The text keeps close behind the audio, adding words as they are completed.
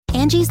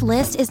Angie's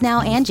List is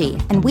now Angie,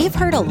 and we've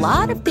heard a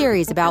lot of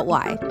theories about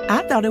why.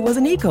 I thought it was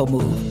an eco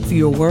move.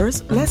 Fewer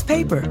words, less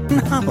paper.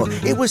 No,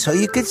 it was so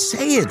you could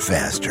say it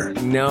faster.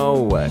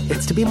 No,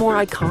 it's to be more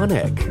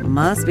iconic.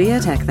 Must be a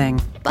tech thing.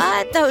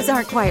 But those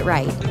aren't quite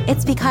right.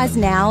 It's because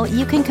now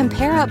you can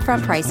compare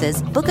upfront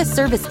prices, book a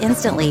service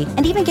instantly,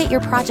 and even get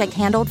your project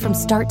handled from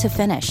start to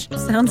finish.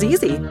 Sounds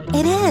easy.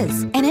 It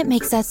is, and it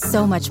makes us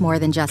so much more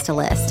than just a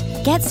list.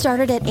 Get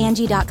started at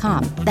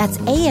Angie.com. That's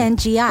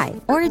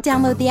ANGI, or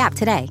download the app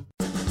today.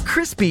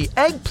 Crispy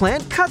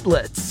eggplant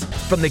cutlets.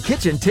 From the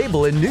kitchen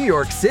table in New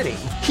York City,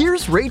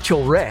 here's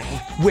Rachel Ray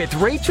with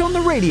Rach on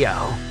the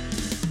Radio.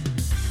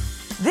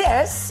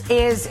 This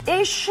is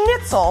a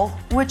schnitzel,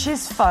 which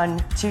is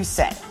fun to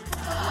say.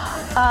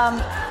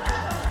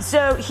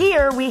 So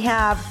here we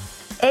have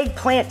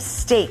eggplant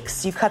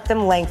steaks. You cut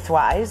them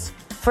lengthwise.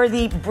 For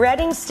the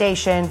breading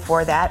station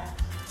for that,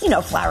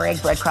 flour, egg,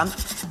 breadcrumb.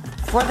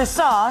 For the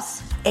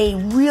sauce, a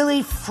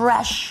really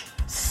fresh,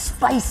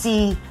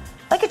 spicy,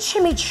 like a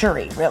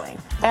chimichurri, really.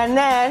 And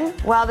then,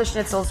 while the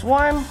schnitzel's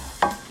warm,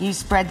 you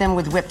spread them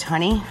with whipped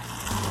honey.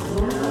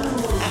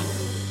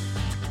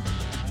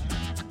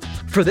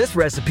 For this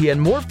recipe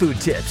and more food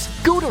tips,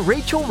 go to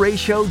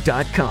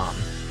RachelRayshow.com.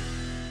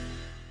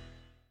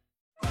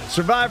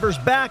 Survivor's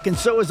back, and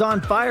so is On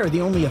Fire,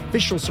 the only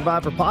official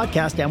Survivor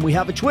podcast, and we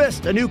have a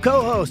twist, a new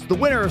co-host, the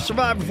winner of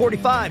Survivor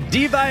 45,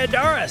 Dee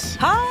Valladares.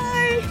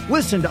 Hi!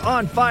 Listen to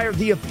On Fire,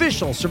 the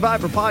official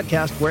Survivor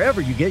podcast,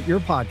 wherever you get your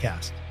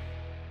podcast.